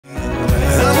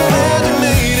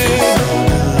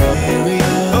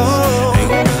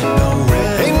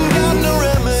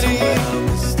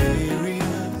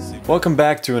Welcome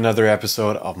back to another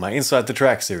episode of my Inside the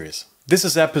Track series. This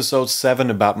is episode 7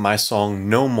 about my song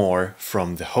No More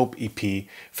from the Hope EP,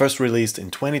 first released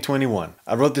in 2021.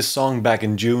 I wrote this song back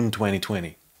in June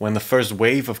 2020, when the first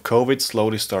wave of COVID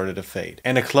slowly started to fade,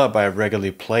 and a club I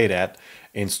regularly played at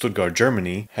in Stuttgart,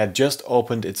 Germany, had just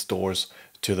opened its doors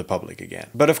to the public again.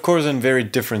 But of course in very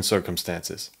different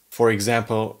circumstances. For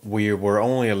example, we were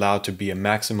only allowed to be a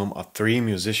maximum of 3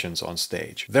 musicians on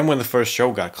stage. Then when the first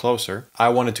show got closer, I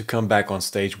wanted to come back on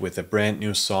stage with a brand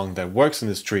new song that works in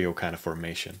this trio kind of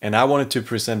formation. And I wanted to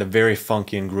present a very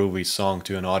funky and groovy song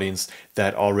to an audience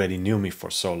that already knew me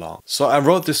for so long. So I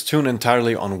wrote this tune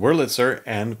entirely on Wurlitzer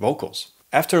and vocals.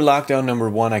 After lockdown number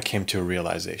 1, I came to a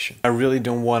realization. I really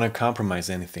don't want to compromise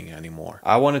anything anymore.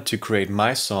 I wanted to create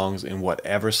my songs in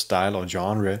whatever style or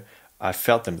genre I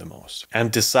felt them the most,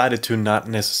 and decided to not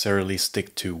necessarily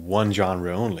stick to one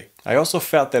genre only. I also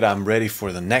felt that I'm ready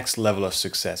for the next level of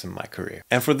success in my career.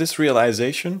 And for this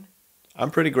realization,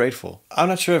 I'm pretty grateful. I'm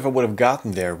not sure if I would have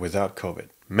gotten there without COVID.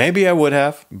 Maybe I would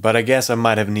have, but I guess I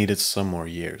might have needed some more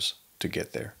years to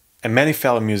get there. And many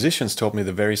fellow musicians told me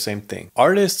the very same thing.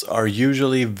 Artists are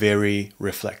usually very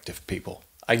reflective people.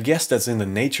 I guess that's in the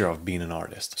nature of being an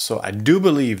artist. So I do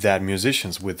believe that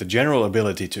musicians with the general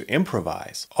ability to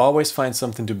improvise always find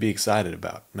something to be excited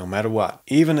about, no matter what,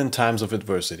 even in times of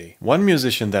adversity. One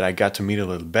musician that I got to meet a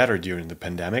little better during the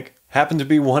pandemic happened to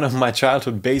be one of my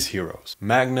childhood bass heroes,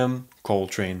 Magnum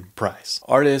Coltrane Price.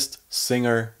 Artist,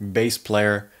 singer, bass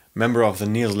player, member of the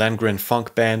Niels Landgren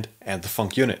Funk Band and the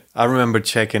Funk Unit. I remember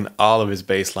checking all of his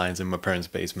bass lines in my parents'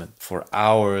 basement for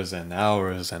hours and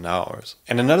hours and hours.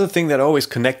 And another thing that always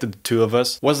connected the two of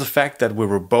us was the fact that we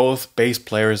were both bass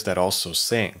players that also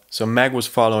sang. So Mag was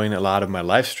following a lot of my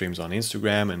live streams on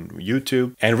Instagram and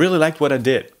YouTube and really liked what I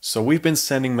did. So we've been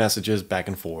sending messages back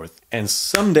and forth. And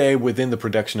someday within the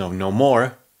production of No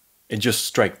More, it just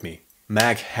struck me.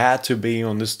 Mag had to be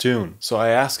on this tune, so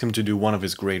I asked him to do one of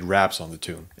his great raps on the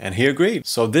tune, and he agreed.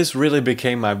 So this really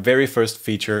became my very first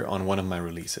feature on one of my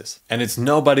releases. And it's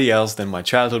nobody else than my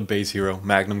childhood bass hero,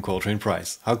 Magnum Coltrane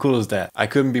Price. How cool is that? I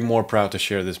couldn't be more proud to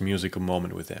share this musical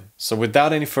moment with him. So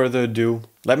without any further ado,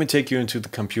 let me take you into the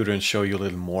computer and show you a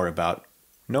little more about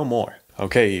No More.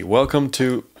 Okay, welcome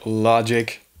to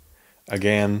Logic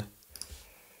again.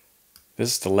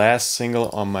 This is the last single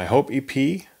on my Hope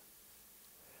EP.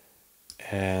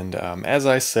 And as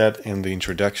I said in the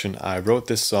introduction, I wrote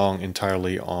this song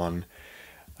entirely on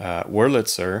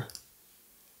Wurlitzer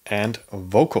and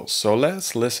vocals. So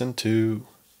let's listen to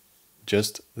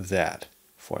just that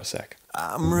for a sec.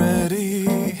 I'm ready.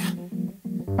 I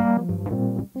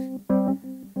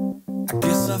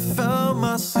guess I found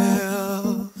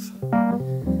myself.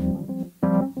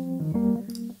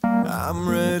 I'm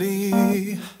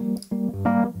ready.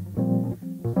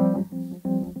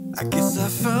 I guess I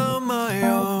found my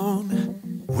own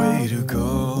way to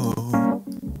go.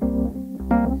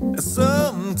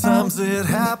 Sometimes it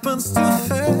happens too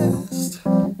fast.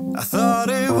 I thought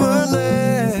it would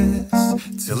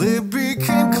last till it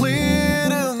became clear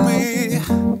to me.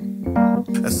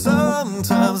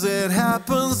 Sometimes it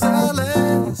happens at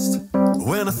last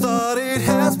when I thought it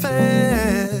has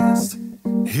passed.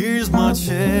 Here's my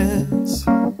chance.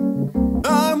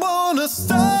 I wanna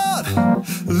start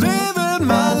living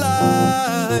my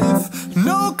life,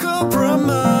 no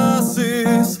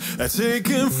compromises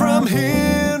taken from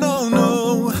here,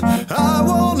 no. I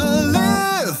wanna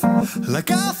live like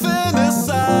I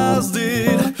fantasized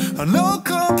it, no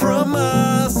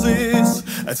compromises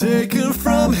taken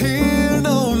from here,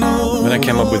 no. When I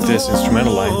came up with this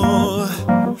instrumental line,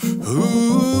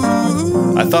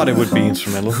 I thought it would be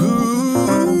instrumental,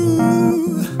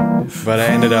 but I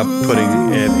ended up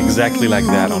putting it exactly like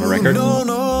that on a record.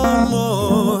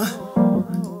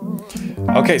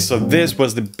 Okay, so this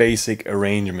was the basic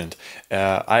arrangement.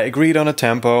 I agreed on a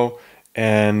tempo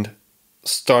and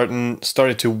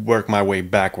started to work my way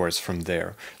backwards from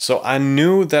there. So I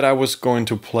knew that I was going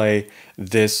to play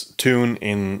this tune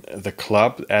in the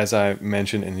club, as I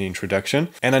mentioned in the introduction,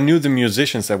 and I knew the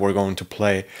musicians that were going to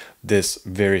play this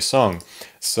very song.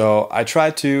 So I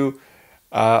tried to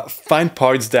find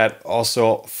parts that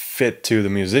also fit to the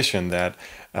musician that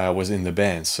was in the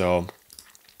band. So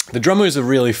the drummer is a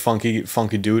really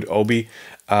funky dude, Obi.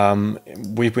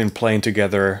 We've been playing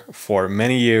together for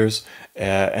many years,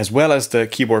 as well as the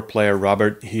keyboard player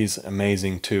Robert. He's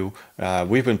amazing too.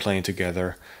 We've been playing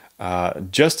together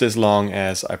just as long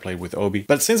as I played with Obi.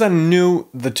 But since I knew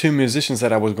the two musicians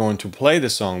that I was going to play the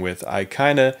song with, I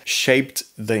kind of shaped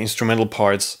the instrumental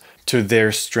parts to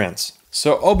their strengths.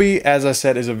 So Obi, as I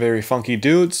said, is a very funky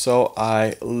dude, so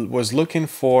I was looking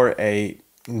for a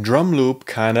drum loop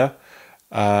kind of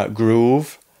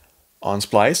groove on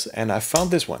Splice, and I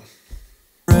found this one.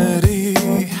 Ready.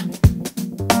 I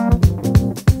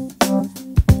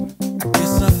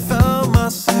guess I found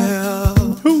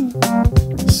myself.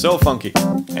 So funky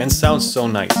and sounds so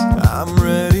nice. I'm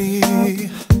ready.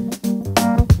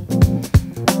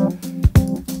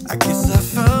 I guess I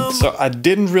found. So I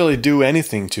didn't really do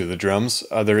anything to the drums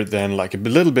other than like a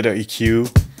little bit of EQ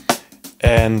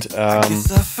and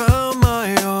Guess I found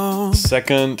my own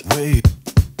way.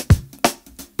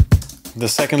 The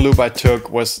second loop I took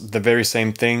was the very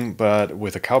same thing but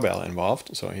with a cowbell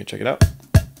involved. So here, check it out.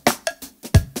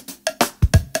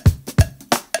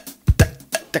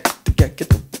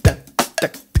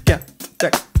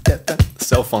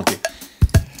 So funky.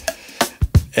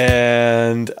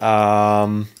 And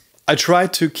I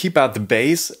tried to keep out the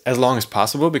bass as long as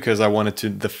possible because I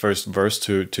wanted the first verse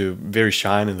to very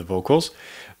shine in the vocals.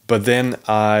 But then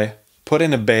I put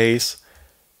in a bass,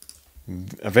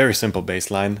 a very simple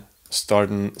bass line,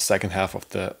 starting second half of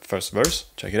the first verse.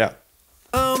 Check it out.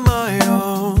 On my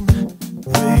own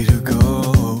way to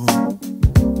go.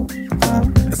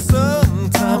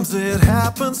 Sometimes it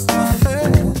happens too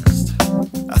fast.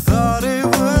 I thought it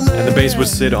would. And the bass would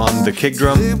sit on the kick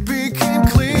drum in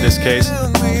this case.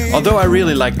 Although I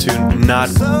really like to not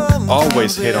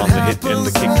always hit on the hit in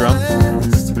the kick drum.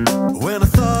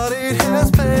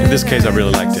 In this case, I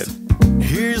really liked it.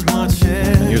 Here's my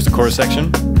chance. And here's the chorus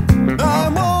section. I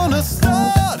wanna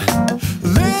start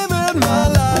living my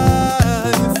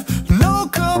life. No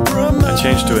compromise. I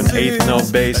changed to an 8th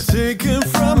note bass. Taken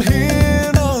from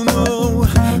here, no, no.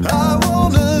 I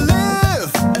wanna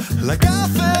live like I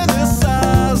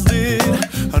fantasized it.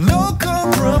 No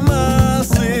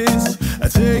compromises.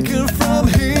 Taken from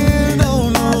here, no,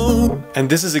 no. And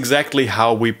this is exactly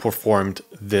how we performed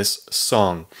this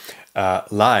song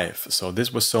live. So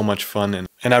this was so much fun,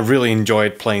 and I really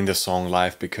enjoyed playing this song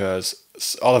live because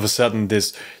all of a sudden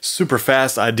this super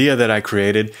fast idea that I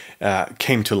created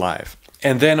came to life.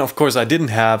 And then of course I didn't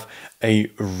have a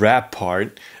rap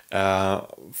part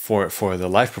for the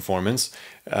live performance,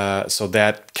 so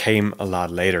that came a lot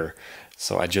later.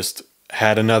 So I just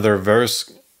had another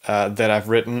verse that I've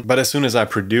written, but as soon as I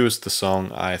produced the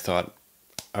song I thought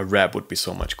a rap would be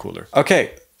so much cooler.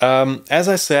 Okay, as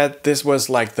I said, this was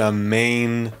like the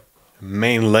main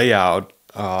layout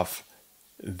of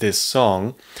this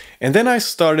song, and then I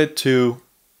started to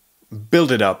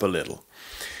build it up a little.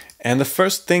 And the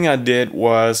first thing I did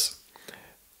was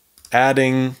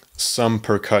adding some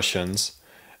percussions,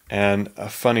 and a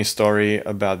funny story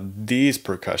about these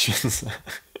percussions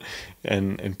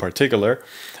and in particular.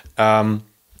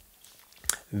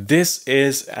 This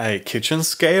is a kitchen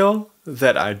scale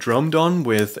that I drummed on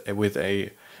with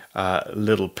a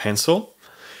little pencil.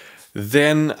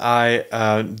 Then I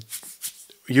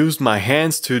used my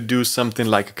hands to do something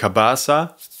like a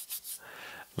cabasa,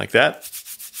 like that.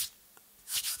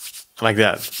 Like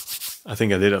that. I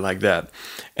think I did it like that.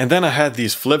 And then I had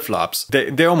these flip-flops.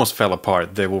 They almost fell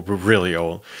apart. They were really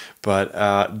old. But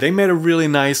they made a really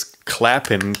nice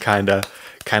clapping kind of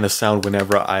sound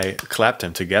whenever I clapped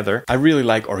them together. I really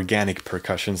like organic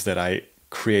percussions that I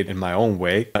create in my own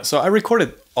way. So I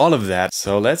recorded all of that.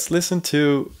 So let's listen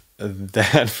to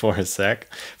that for a sec.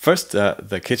 First,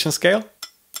 the kitchen scale.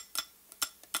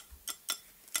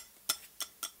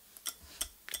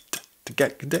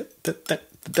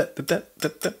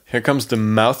 Here comes the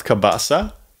mouth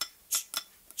cabasa.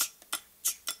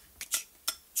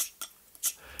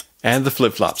 And the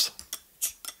flip-flops.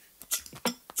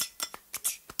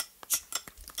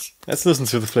 Let's listen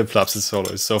to the flip-flops in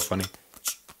solo, it's so funny.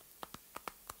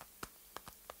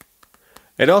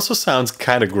 It also sounds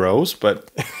kind of gross,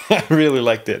 but I really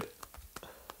liked it.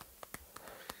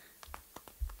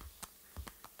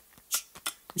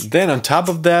 Then on top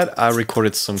of that, I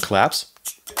recorded some claps.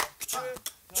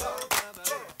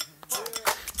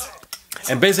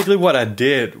 And basically what I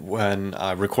did when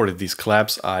I recorded these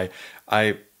claps, I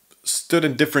stood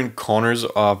in different corners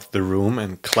of the room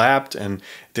and clapped and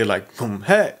did like boom,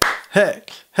 hey, hey,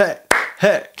 hey,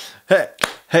 hey, hey,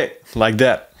 hey, like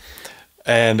that.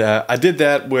 And I did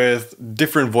that with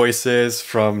different voices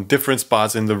from different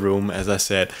spots in the room, as I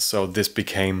said. So this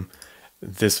became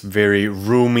this very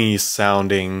roomy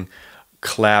sounding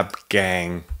clap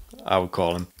gang, I would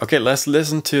call them. Okay, let's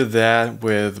listen to that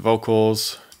with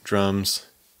vocals, drums,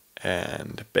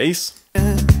 and bass,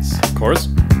 of course.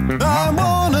 I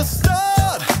wanna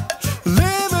start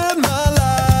living my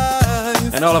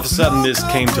life. And all of a sudden this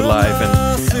came to life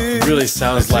and really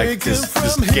sounds like this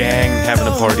gang having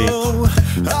a party.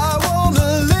 I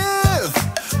wanna live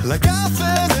like I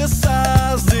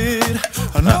fantasized it.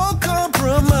 No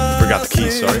compromise. Forgot the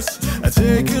keys, sorry.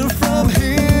 Taken from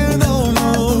here, no,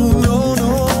 no, no.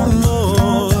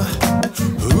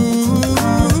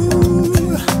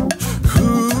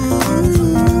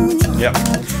 Yep,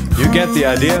 you get the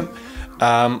idea.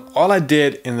 All I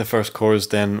did in the first chorus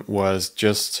then was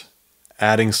just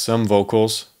adding some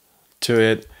vocals to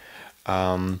it.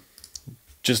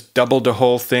 Just doubled the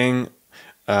whole thing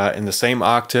in the same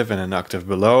octave and an octave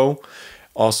below.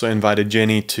 Also invited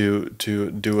Jenny to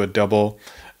do a double,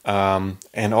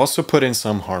 and also put in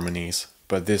some harmonies,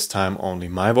 but this time only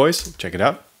my voice. Check it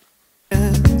out.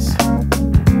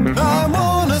 I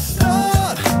wanna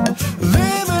start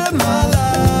living my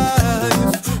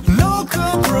life, no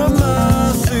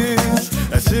compromises,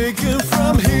 taken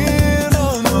from here,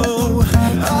 no, no.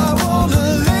 I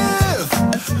wanna live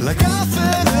like I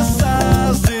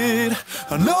fantasized it,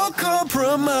 no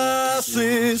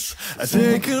compromises,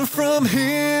 taken from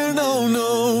here, no,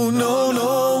 no, no,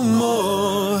 no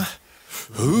more.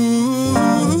 Ooh,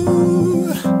 ooh.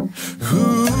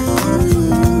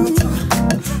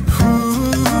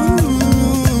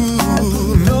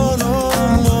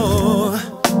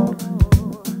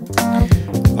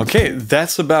 Okay,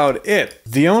 that's about it.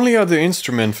 The only other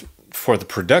instrument for the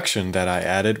production that I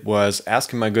added was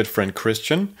asking my good friend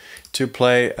Christian to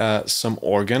play some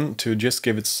organ to just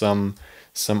give it some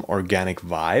organic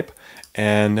vibe.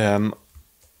 And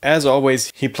as always,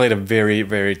 he played a very,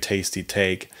 very tasty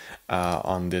take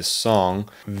on this song.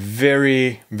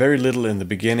 Very, very little in the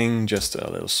beginning, just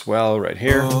a little swell right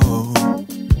here.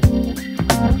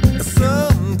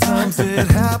 Sometimes it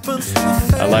happens.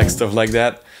 I like stuff like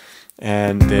that.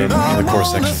 And then in the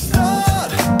chorus section.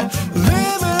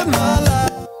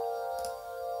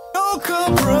 No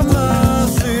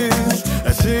compromises,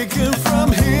 taken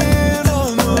from here,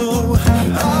 no, no.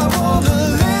 I wanna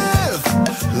live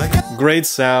like great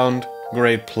sound,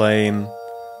 great playing.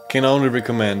 Can only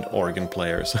recommend organ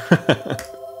players.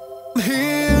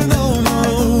 here, no,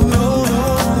 no, no,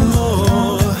 no, no.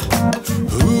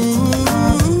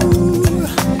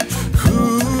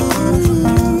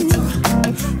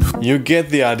 You get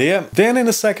the idea. Then in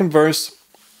the second verse,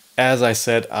 as I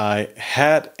said, I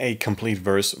had a complete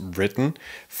verse written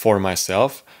for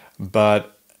myself,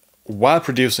 but while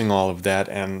producing all of that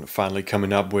and finally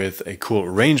coming up with a cool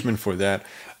arrangement for that,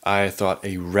 I thought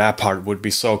a rap part would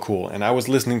be so cool. And I was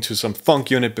listening to some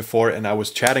Funk Unit before, and I was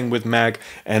chatting with Mac,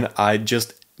 and I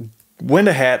just went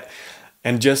ahead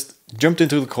and just jumped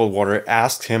into the cold water,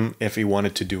 asked him if he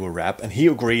wanted to do a rap, and he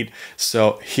agreed.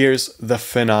 So here's the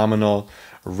phenomenal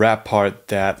rap part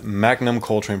that Magnum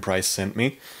Coltrane Prize sent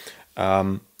me.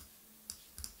 Here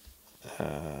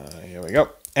we go.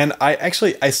 And I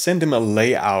sent him a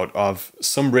layout of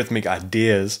some rhythmic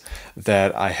ideas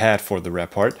that I had for the rap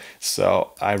part.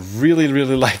 So I really,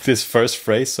 really like this first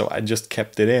phrase, so I just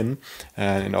kept it in,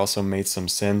 and it also made some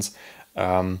sense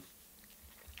from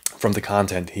the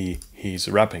content he's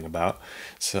rapping about.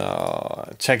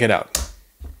 So check it out.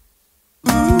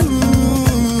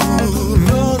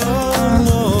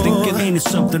 It's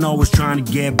something always trying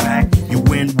to get back. You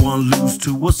win one, lose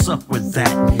two, what's up with that?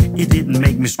 It didn't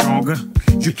make me stronger,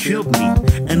 you killed me.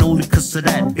 And only cause of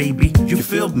that, baby, you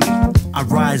filled me. I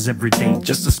rise every day,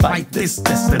 just despite this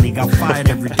destiny. I fight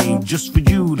every day, just for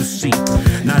you to see.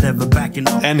 Not ever backing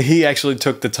up. And he actually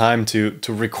took the time to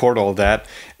record all that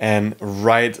and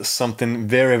write something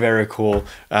very, very cool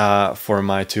for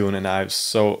my tune. And I'm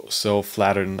so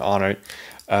flattered and honored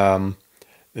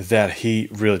that he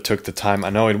really took the time. I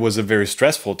know it was a very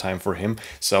stressful time for him,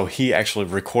 so he actually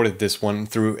recorded this one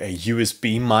through a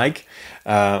USB mic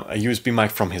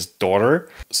from his daughter.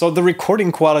 So the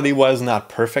recording quality was not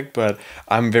perfect, but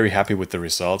I'm very happy with the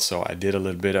results. So I did a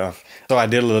little bit of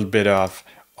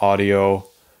audio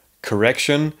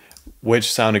correction, which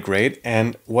sounded great.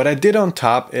 And what I did on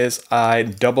top is I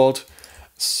doubled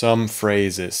some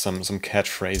phrases, some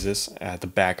catchphrases at the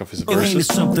back of his verses.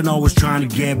 It's something always trying to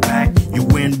get back. You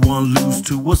win one, lose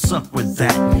two, what's up with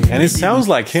that? And it sounds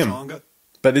like him,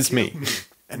 but it's me.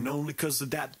 And only cause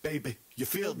of that, baby, you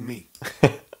filled me.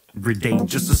 Every day,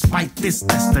 just despite this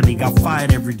destiny, I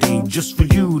fight every day just for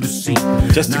you to see.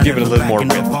 Just to give it a little more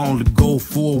width. On to go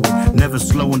forward, never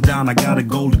slowing down. I got a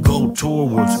goal to go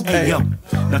towards. Hey yo,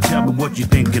 now tell me what you're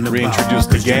thinking about. Reintroduce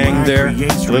the gang there, a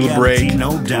little break.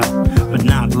 No doubt, but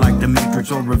not like the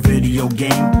Matrix or a video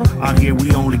game. Out here we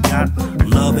only got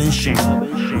love and shame.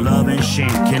 Love and shame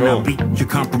cannot beat your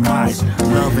compromise.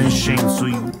 Love and shame, so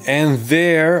you. And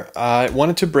there, I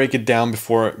wanted to break it down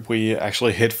before we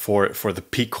actually hit for the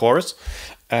peak chorus.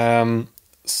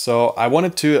 So I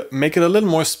wanted to make it a little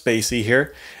more spacey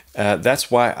here.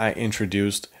 That's why I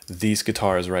introduced these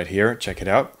guitars right here. Check it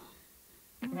out.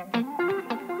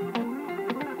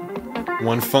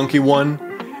 One funky one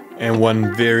and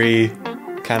one very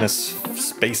kind of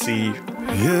spacey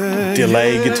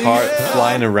delay guitar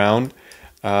flying around.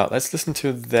 Let's listen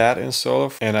to that in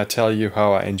solo, and I tell you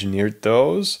how I engineered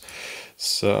those.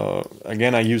 So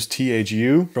again, I used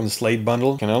THU from the Slate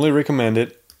bundle. Can only recommend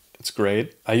it. It's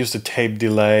great. I used a tape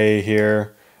delay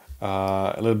here,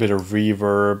 a little bit of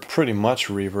reverb, pretty much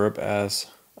reverb as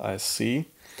I see,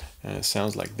 and it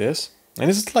sounds like this. And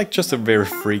this is like just a very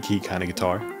freaky kind of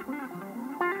guitar.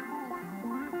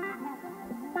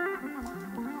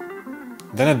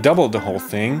 Then I doubled the whole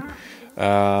thing,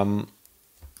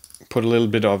 put a little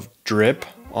bit of drip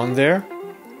on there,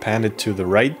 panned it to the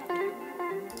right.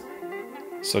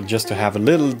 So just to have a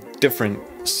little different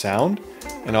sound,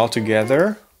 and all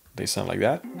together they sound like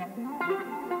that.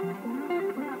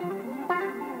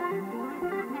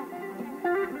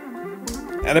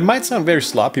 And it might sound very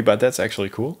sloppy, but that's actually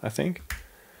cool, I think.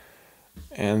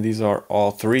 And these are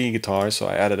all 3 guitars, so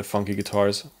I added a funky guitar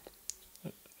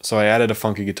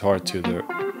to the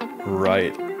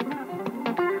right.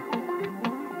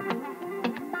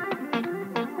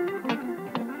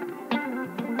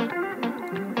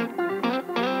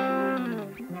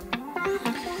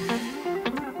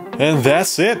 And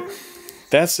that's it.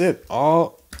 That's it.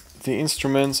 All the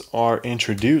instruments are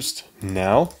introduced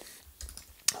now.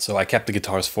 So I kept the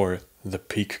guitars for the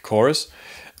peak chorus.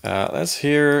 Let's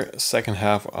hear second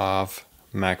half of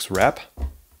Mac's rap.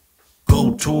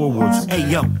 Go towards,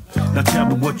 hey yo, now tell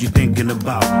me what you're thinking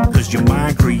about. Cause your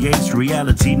mind creates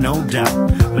reality, no doubt.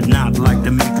 But not like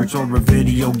the Matrix or a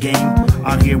video game.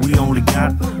 Out here we only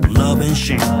got love and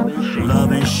shame.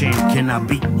 Love and shame cannot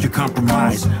beat your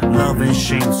compromise. Love and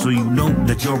shame, so you know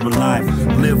that you're alive.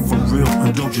 Live for real,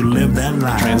 and don't you live that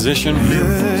life. Transition. Live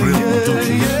for real, and don't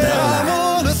you live that life.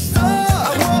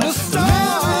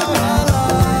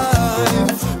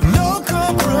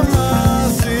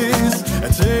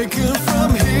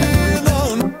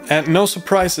 And no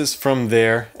surprises from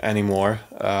there anymore.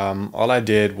 All I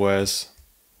did was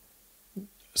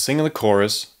sing in the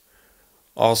chorus,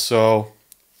 also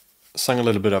sung a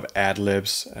little bit of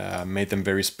ad-libs, made them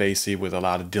very spacey with a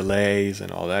lot of delays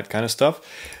and all that kind of stuff.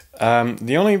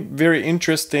 The only very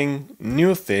interesting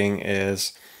new thing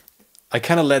is I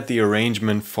kind of let the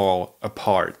arrangement fall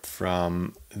apart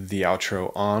from the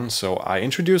outro on. So I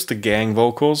introduced the gang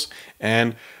vocals,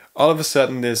 and all of a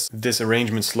sudden this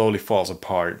arrangement slowly falls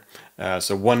apart.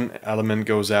 So one element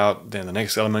goes out, then the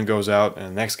next element goes out, and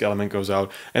the next element goes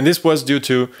out. And this was due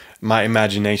to my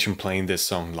imagination playing this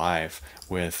song live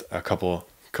with a couple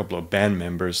of band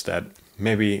members that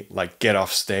maybe like get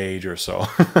off stage or so.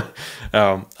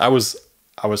 I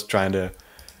was trying to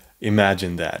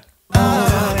imagine that.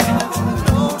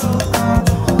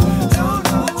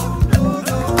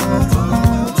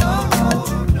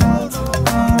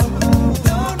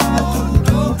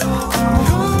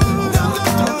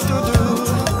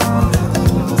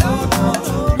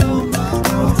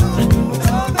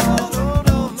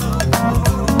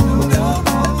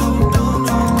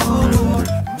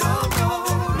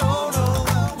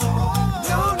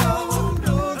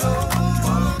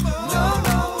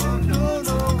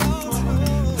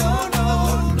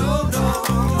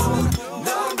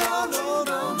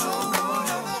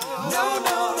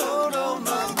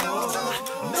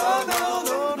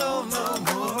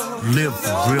 Live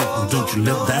for real, and don't you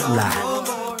live that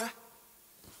life.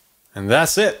 And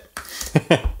that's it.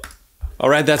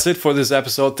 Alright, that's it for this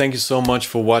episode. Thank you so much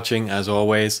for watching. As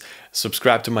always,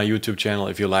 subscribe to my YouTube channel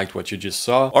if you liked what you just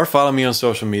saw, or follow me on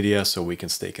social media so we can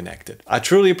stay connected. I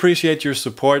truly appreciate your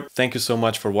support. Thank you so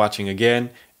much for watching again,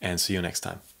 and see you next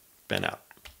time. Ben out.